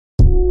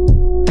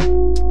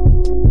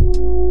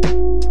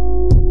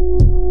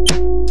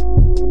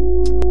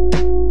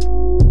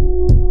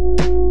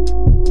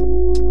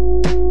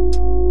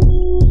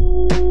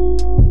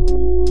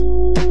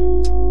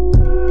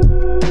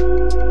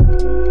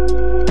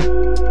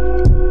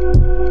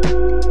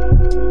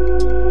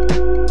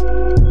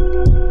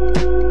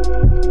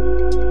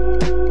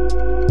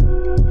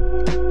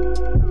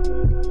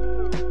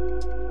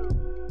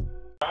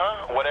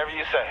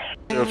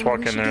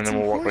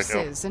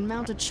house and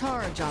mount a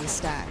charge on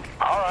Stack.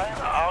 Alright,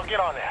 I'll get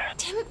on that.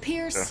 Damn it,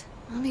 Pierce.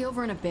 I'll be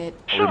over in a bit.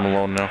 I'll leave him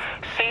alone now.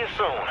 See you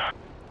soon.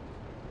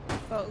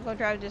 Go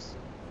drive this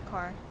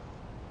car.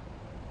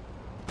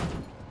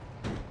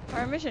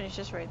 Our mission is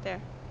just right there.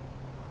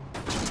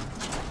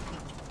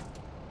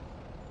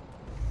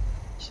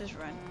 Let's just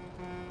run.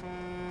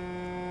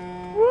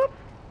 Whoop.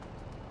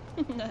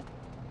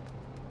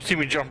 See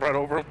me jump right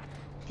over him?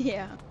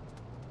 Yeah.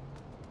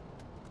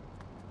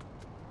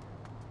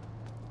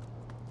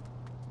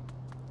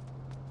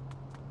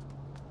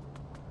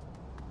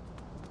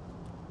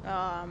 Oh,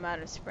 I'm out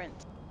of sprint.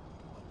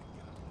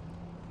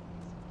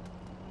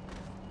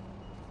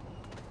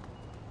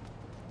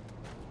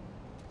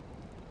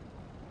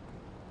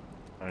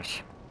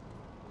 Nice.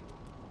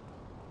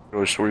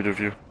 Really sweet of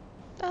you. What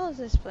the hell is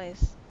this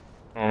place?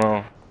 I don't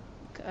know.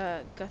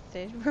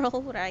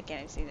 Cathedral? What? I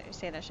can't even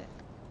say that shit.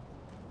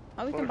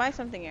 Oh, we can buy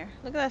something here.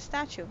 Look at that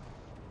statue.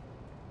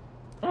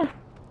 Huh.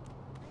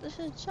 There's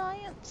a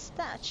giant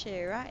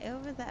statue right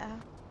over there.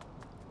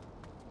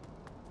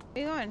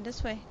 Where you going?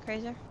 This way,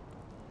 Crazer.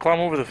 Climb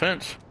over the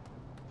fence.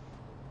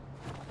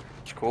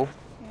 It's cool.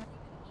 Yeah.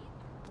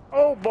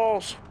 Oh,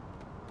 balls!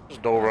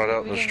 Just dove right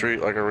out in the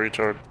street like a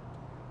retard.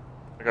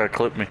 That guy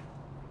clipped me.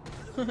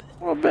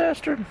 What a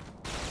bastard!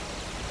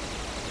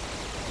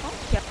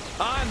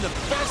 I'm the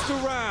best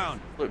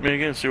around. Flip me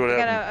again, see what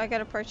happens. I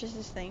gotta purchase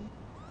this thing.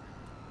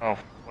 Oh,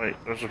 wait,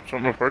 there's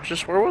something to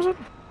purchase? Where was it?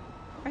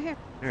 Right here.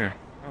 Here.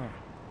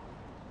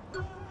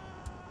 Oh.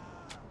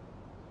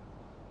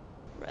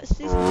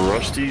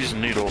 Rusty's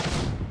Needle.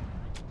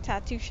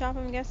 Tattoo shop,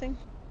 I'm guessing.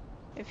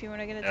 If you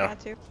want to get a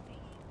tattoo.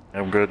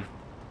 I'm good.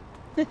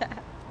 Get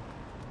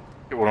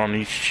one on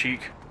each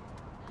cheek.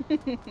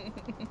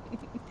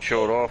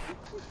 Show it off.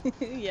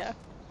 Yeah,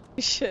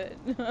 you should.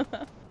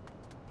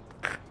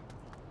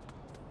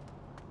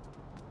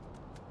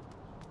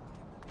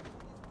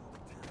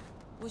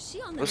 Was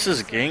she on the This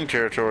is gang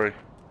territory.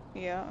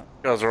 Yeah.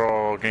 You guys are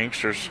all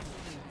gangsters.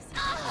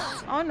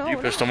 Oh no. You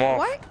pissed them off.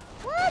 What?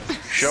 What?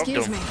 Shoved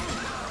Excuse them. me.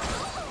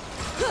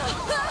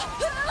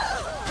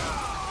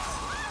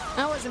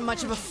 That wasn't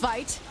much of a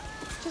fight.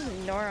 Just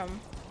ignore them.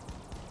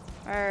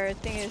 Our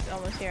thing is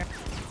almost here.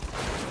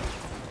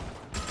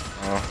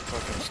 Oh,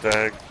 fucking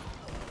stag.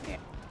 Yeah.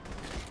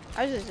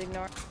 I just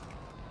ignore.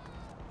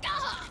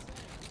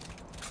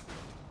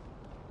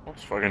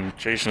 It's fucking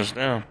chasing us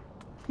down.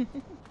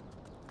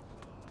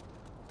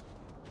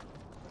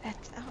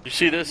 You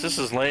see this? This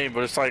is lame,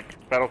 but it's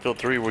like Battlefield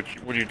 3. When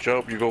you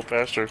jump, you go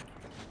faster.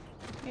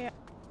 Yeah.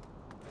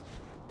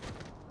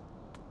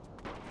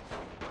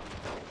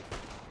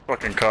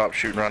 Fucking cop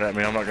shooting right at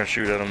me. I'm not gonna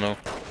shoot at him though.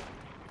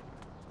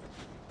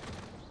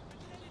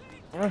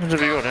 What happens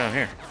if you go down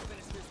here?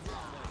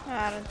 Oh,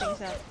 I don't think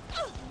so.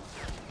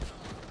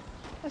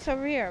 What's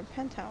over here?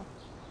 Penthouse.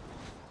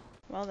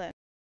 Well then.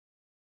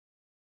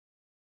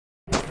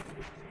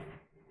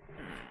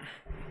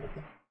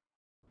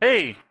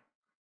 Hey!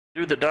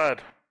 Dude that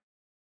died.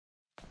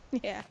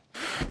 Yeah.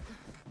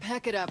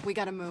 Pack it up. We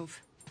gotta move.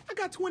 I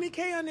got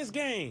 20K on this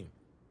game.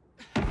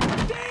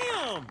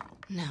 Damn!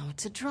 Now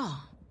it's a draw.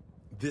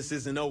 This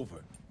isn't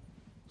over.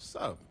 What's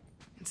up?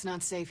 It's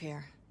not safe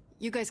here.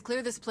 You guys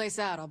clear this place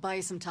out. I'll buy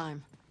you some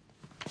time.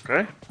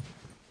 Okay.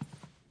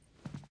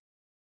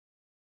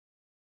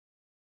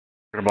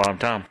 We're gonna buy him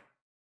time.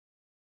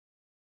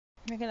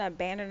 We're gonna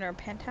abandon our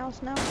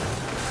penthouse now?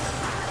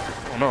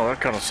 Oh no,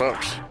 that kinda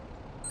sucks.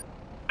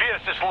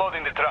 Pierce is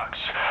loading the trucks.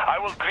 I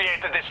will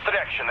create a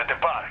distraction at the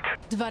park.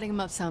 Dividing them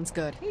up sounds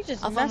good. You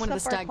just I'll find one of the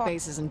messed up our stag car.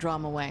 bases and draw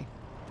them away.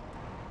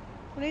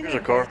 What are you Here's a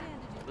doing? car.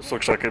 This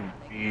looks like it'd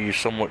be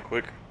somewhat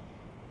quick.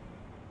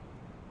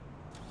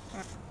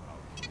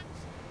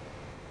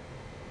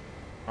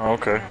 Oh,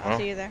 okay. I'll Well,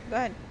 see you there. Go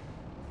ahead.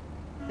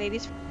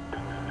 Ladies.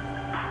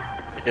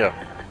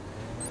 yeah.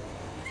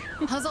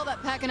 How's all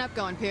that packing up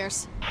going,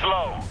 Pierce?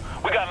 Slow.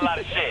 We got a lot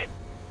of shit.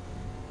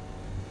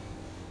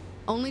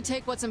 Only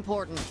take what's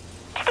important.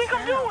 What you think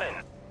I'm doing?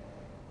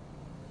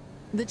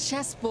 The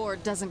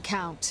chessboard doesn't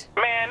count.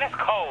 Man, that's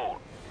cold.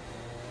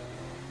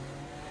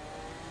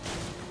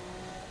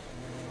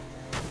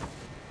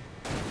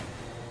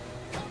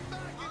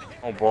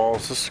 Oh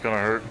balls, this is gonna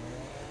hurt.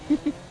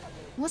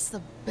 What's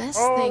the best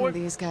Oh, thing what-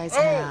 these guys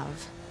oh.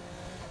 have?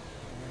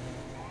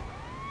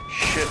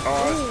 Shit,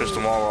 oh, that's pissed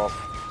them all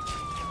off.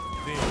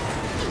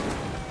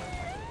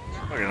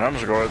 Okay, I'm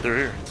just gonna go right through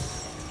here.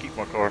 Keep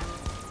my car.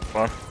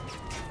 Fine.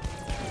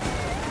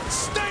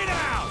 Stay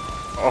down!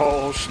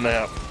 Oh,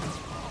 snap.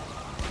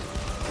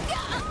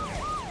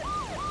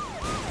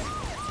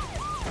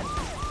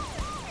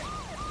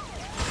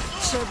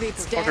 Sure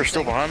beats Fucker's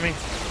still dancing. behind me?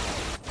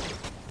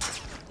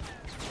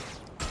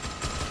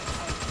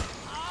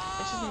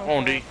 Let's just move Come on,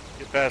 forward. D.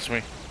 Get past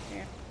me.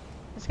 Here.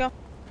 Let's go.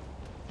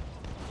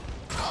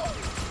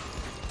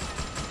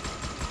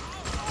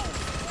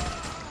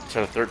 It's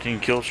had a 13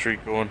 kill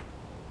streak going.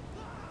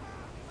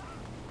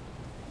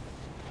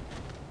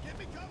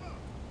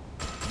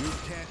 You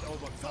can't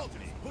overcome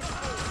me. What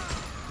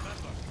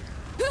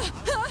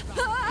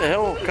the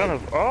hell kind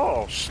of...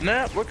 Oh,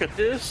 snap. Look at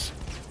this.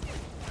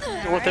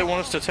 What they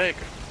want us to take.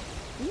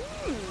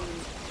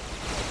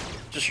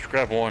 Just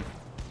grab one.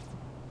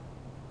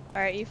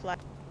 Alright, you fly.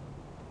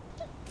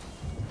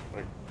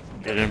 Like,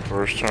 get in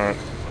first, alright.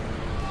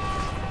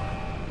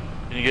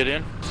 Can you get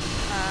in?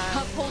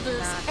 Cup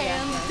holders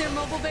and their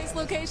mobile base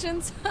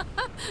locations.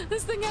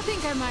 This thing, I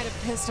think I might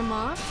have pissed him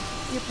off.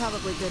 You're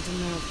probably good to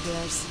move,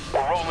 Pierce.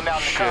 We're rolling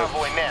out in the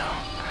convoy now.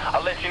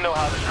 I'll let you know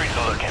how the streets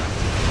are looking.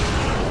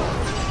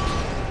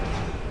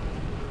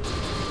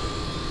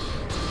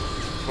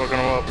 Fucking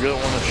them up. You're the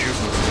one that's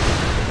shooting.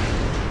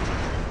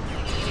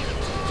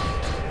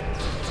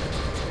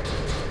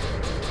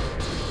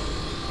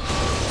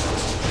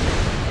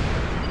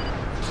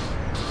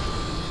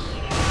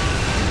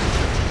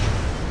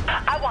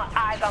 I want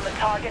eyes on the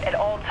target at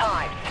all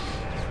times.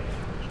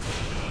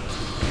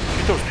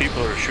 Shoot those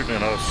people that are shooting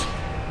at us.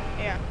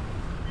 Yeah.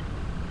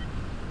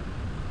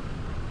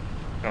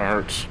 Kinda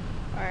hurts.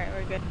 Alright,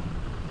 we're good.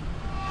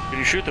 Can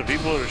you shoot the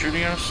people that are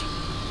shooting at us?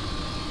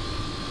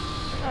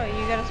 Oh,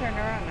 you gotta turn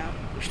around now.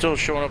 They're still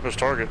showing up as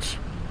targets.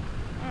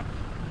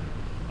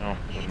 Oh,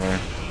 doesn't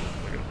matter.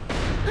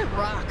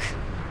 Rock.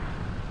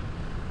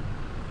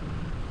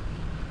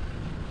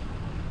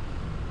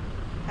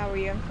 How are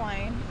you? I'm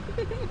flying.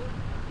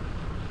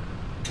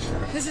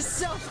 This is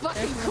so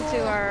fucking There's cool. one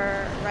to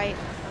our right.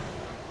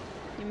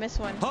 You missed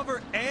one.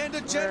 Hover and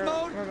a jet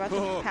mode? We're about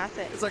to pass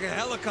it. It's like a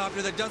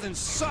helicopter that doesn't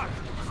suck.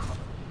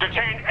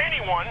 Detain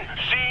anyone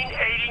seen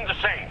aiding the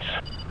Saints.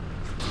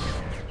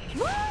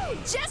 Woo!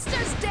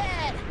 Jester's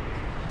dead!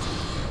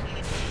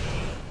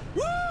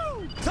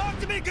 Woo! Talk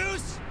to me,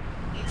 Goose!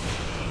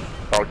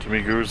 Talk to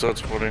me, Goose. That's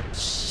funny.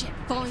 Shit,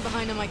 falling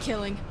behind on my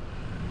killing.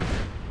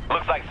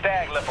 Looks like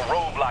Stag left a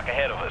roadblock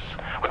ahead of us.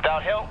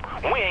 Without help,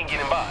 we ain't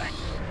getting by.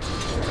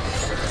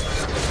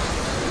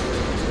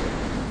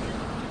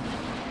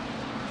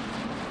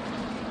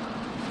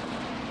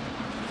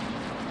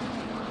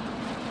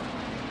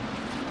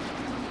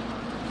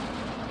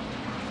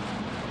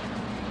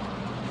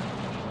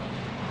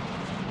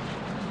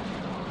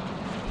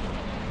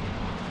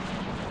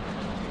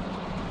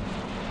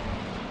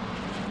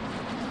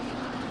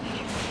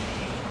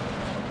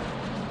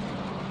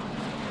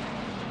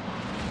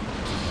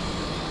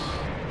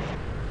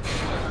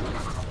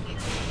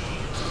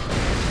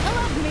 I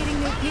love meeting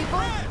new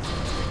people.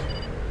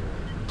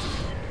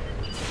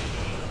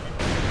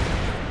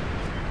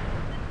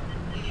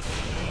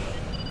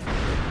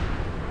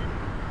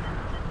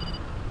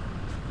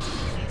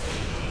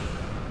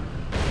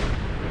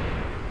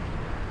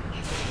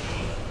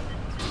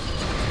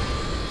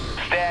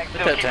 Stag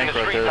still that keeping tank the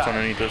right streets there, it's hot.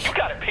 underneath us. You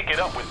gotta pick it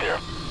up with there.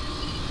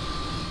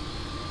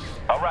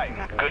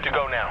 Alright, good to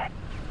go now.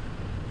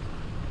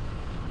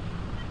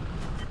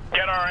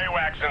 Get our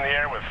AWACS in the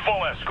air with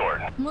full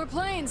escort. More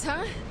planes,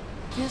 huh?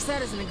 Guess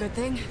that isn't a good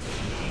thing.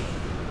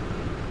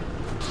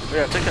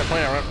 Yeah, take that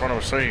plane right in front of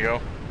us. There you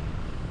go.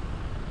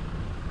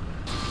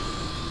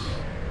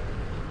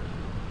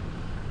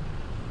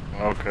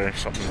 Okay,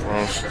 something for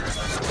us.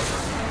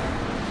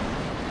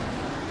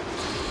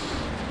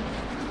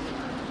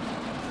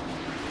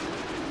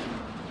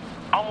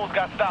 Almost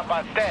got stopped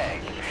by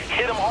Stag.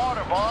 Hit him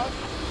harder, boss.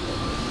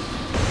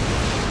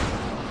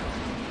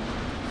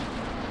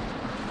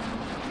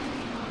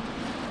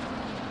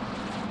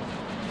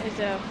 Is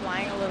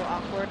flying a little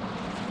awkward?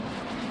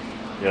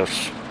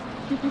 Yes.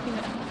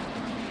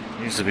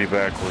 Needs to be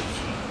backwards.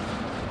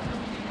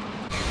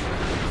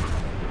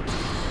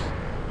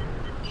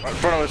 Right in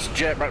front of us,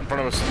 jet, right in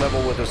front of us,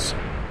 level with us.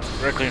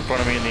 Directly in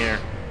front of me in the air.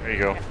 There you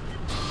go.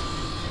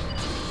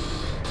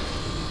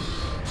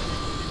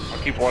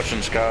 I'll keep watching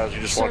the skies,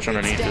 you just watch Sure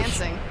beats underneath us.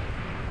 dancing.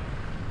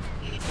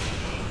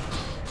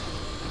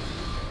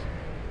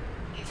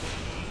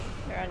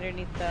 They're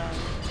underneath the...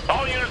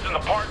 All units in the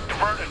park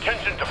divert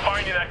attention to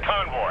finding that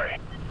convoy.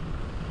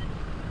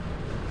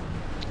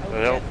 Oh,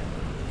 That help?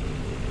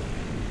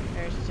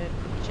 There's the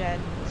jet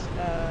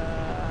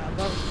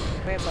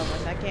above, way above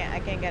us. I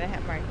can't get a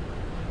hit mark.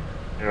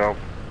 Yeah,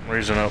 I'm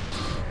raising up.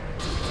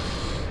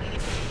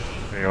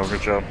 There you go,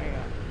 good job. There you go.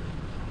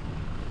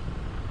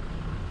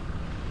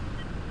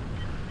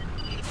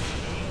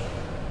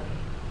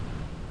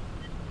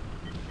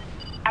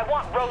 I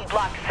want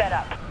roadblocks set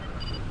up.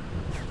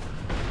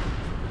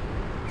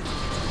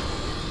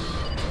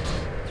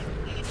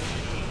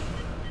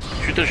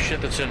 Shoot the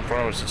shit that's in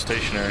front of us, it's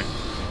stationary.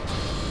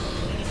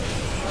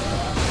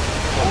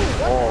 Oh,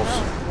 Balls.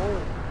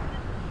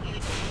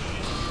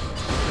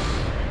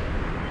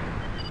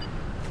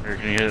 Here,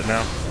 can you hit it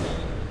now?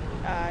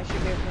 I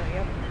should be able to,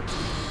 yep.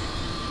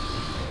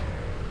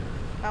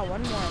 Oh,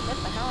 one more. What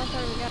the hell? I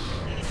thought we got...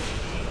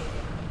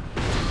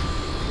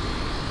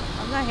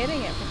 I'm not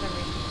hitting it for some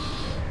reason.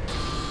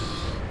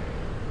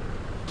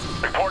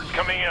 Reports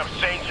coming in of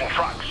Saints and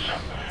trucks.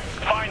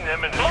 Find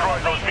them and destroy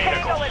those Mobile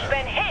Tango vehicles. has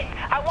been hit.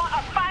 I want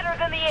our fighters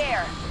in the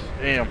air.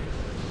 Damn.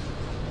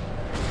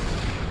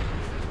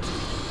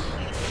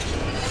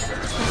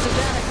 After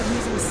that, I could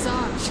use a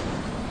massage.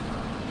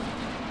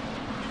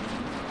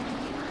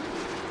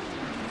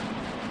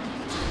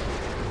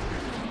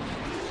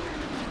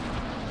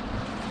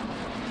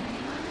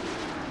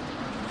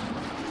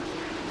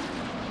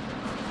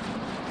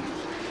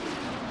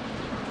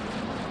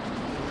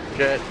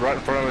 Yeah, right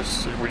in front of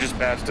us. We just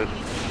passed it.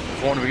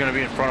 There's one gonna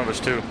be in front of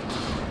us too.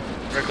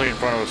 Directly in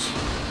front of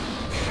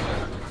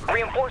us.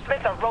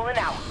 Reinforcements are rolling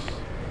out.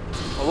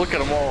 Oh, look at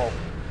them all.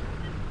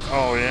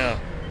 Oh yeah.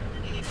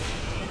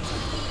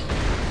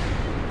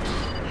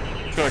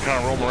 Just gonna kind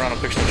of roll them around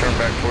and fix to turn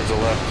back towards the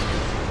left.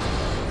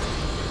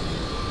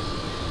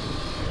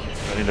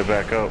 I need to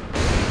back up.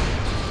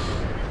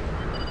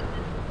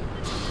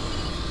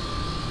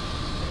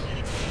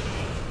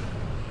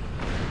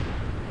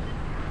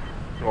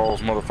 All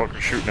those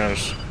motherfuckers shooting at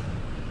us.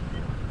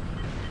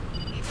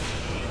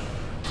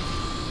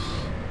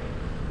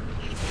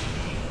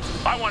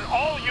 I want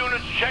all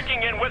units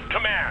checking in with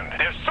command.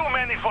 There's too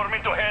many for me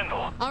to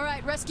handle. All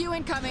right, rescue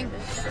incoming.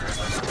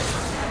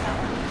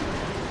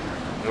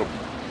 Nope.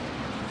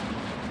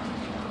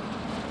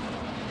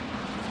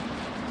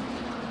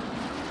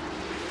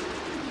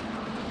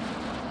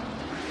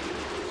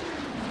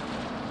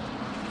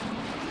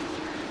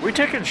 We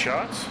taking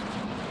shots?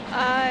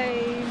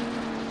 I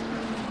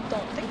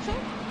don't think so.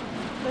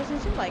 Doesn't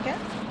seem like it.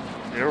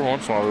 Every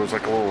once in a while there was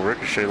like a little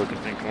ricochet looking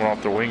thing coming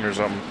off the wing or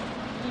something.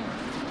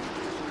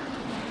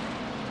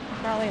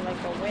 Probably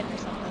like the wind or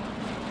something.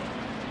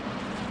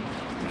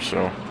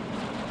 So.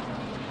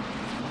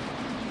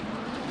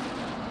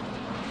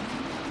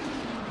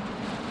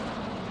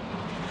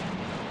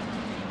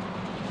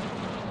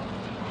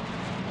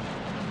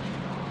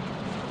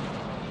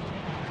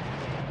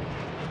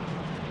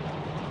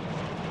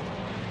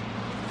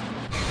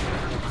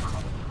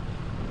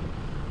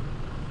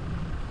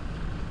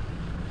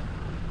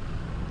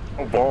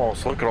 Oh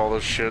balls, look at all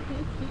this shit.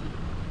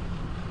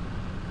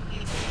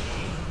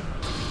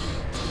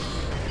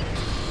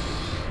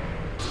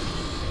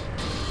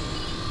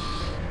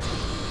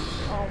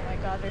 Oh my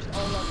god, there's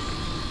Ola.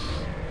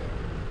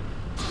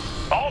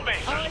 All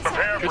bases,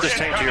 prepare Shoot for this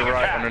tank to your incoming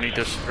right, attack. underneath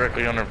us,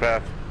 directly on their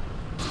path.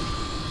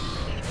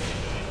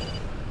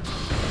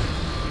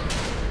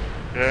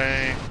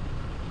 Okay.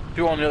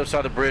 Two on the other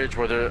side of the bridge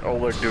where the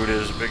Oleg dude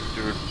is, big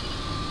dude.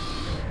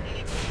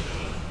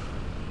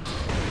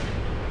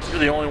 You're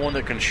the only one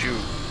that can shoot,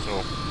 so.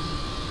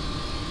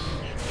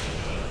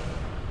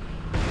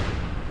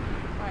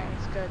 Alright,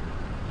 it's good.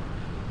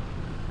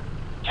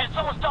 Can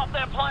someone stop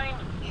that plane?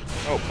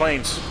 Oh,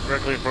 planes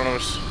directly in front of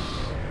us.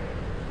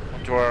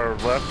 To our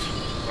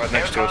left, right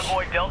next to us.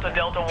 Convoy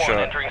Delta 1 Shot.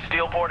 entering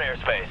Steelport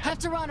airspace. Have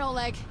to run,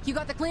 Oleg. You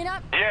got the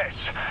cleanup? Yes,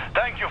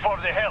 thank you for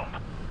the help.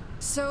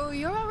 So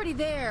you're already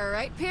there,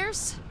 right,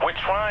 Pierce? We're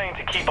trying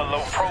to keep a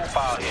low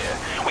profile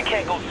here. We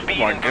can't go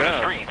speeding through the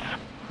streets.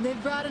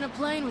 They've brought in a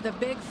plane with a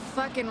big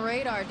fucking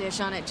radar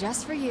dish on it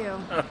just for you.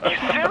 You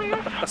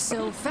serious?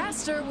 So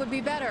faster would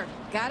be better.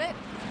 Got it?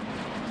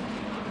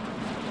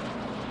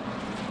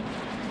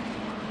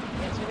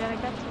 Guess we gotta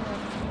get to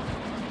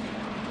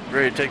it.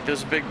 Ready to take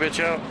this big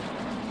bitch out?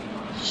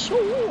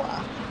 Sure.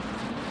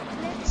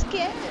 Let's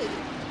go.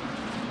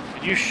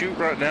 Can you shoot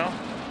right now?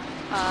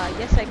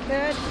 Yes I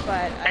could,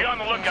 but Be on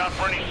the lookout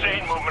for any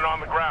sane movement on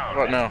the ground.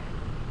 Right now.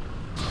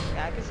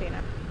 Yeah, I can see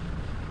now.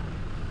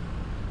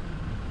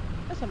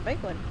 That's a big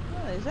one.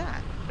 What is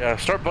that? Yeah,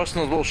 start busting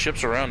those little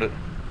ships around it.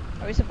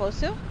 Are we supposed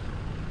to?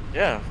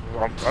 Yeah,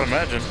 I'd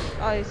imagine.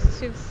 Oh, it's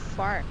too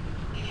far.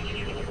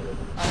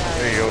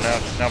 There you go,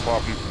 now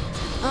pop them.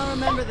 I'll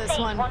remember this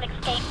one. Won't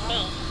escape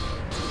me.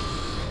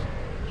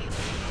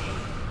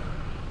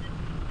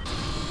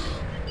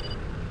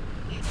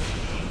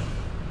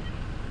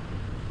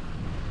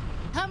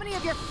 How many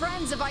of your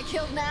friends have I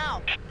killed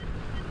now?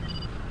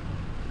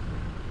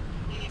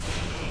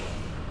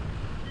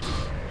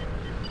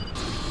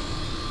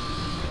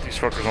 Get these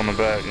fuckers on the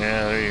back.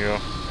 Yeah, there you go.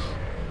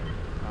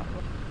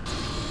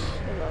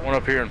 One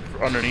up here and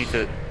underneath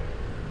it.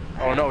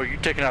 Oh no, you're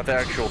taking out the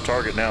actual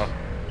target now.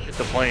 Hit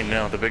the plane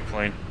now, the big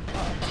plane.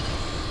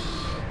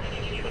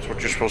 That's what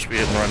you're supposed to be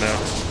hitting right now.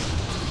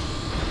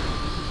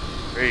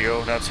 There you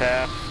go, that's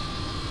half.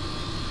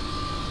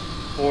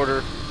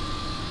 Quarter.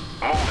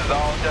 Move is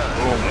all done.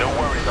 Boom. No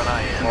worries on our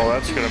end. Oh,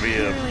 that's gonna be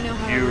a really know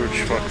how to huge roll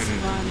those fucking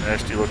fun.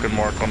 nasty looking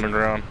mark on the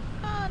ground.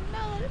 Oh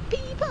no, the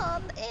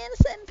people, the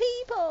innocent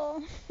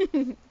people.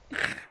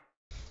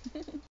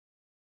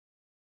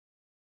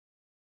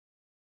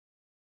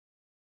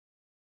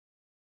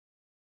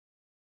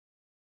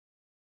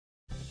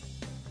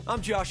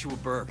 I'm Joshua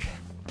Burke.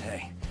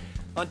 Hey,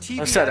 on TV,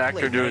 That's that I actor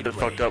played dude that Nightblade,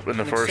 fucked up in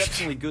the an first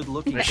exceptionally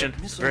good-looking mission, but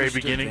very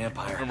misunderstood beginning.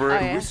 vampire Remember Oh,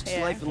 it? yeah, risks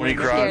yeah. life and When he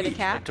limb cried, Scared the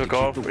cat? to took keep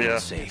off, the world yeah.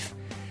 safe.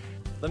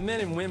 The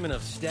men and women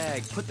of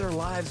Stag put their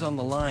lives on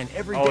the line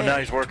every day. Oh, now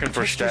he's working to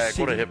for protect their Stag.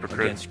 What a city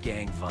hypocrite. Against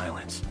gang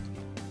violence.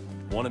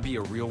 Want to be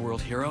a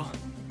real-world hero?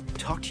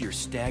 Talk to your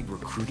Stag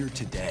recruiter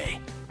today.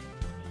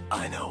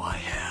 I know I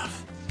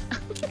have.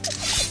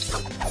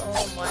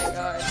 Oh my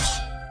god.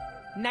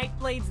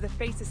 Nightblade's the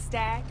face of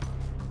Stag.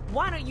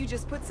 Why don't you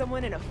just put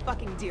someone in a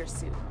fucking deer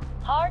suit?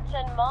 Hearts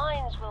and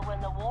minds will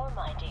win the war,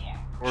 my dear.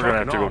 We're gonna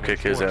have to go kick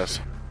his ass.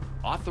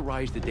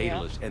 Authorize the data Yeah.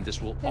 list and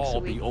this will Next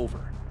all week. be over.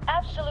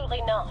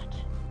 Absolutely not.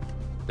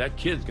 That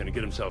kid's gonna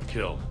get himself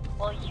killed.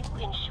 Will you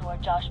ensure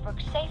Josh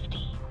Brooks'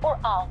 safety? Or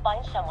I'll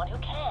find someone who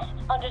can.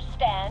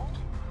 Understand?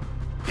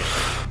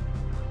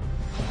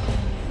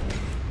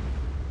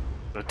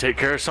 Gotta take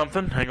care of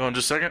something. Hang on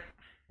just a second.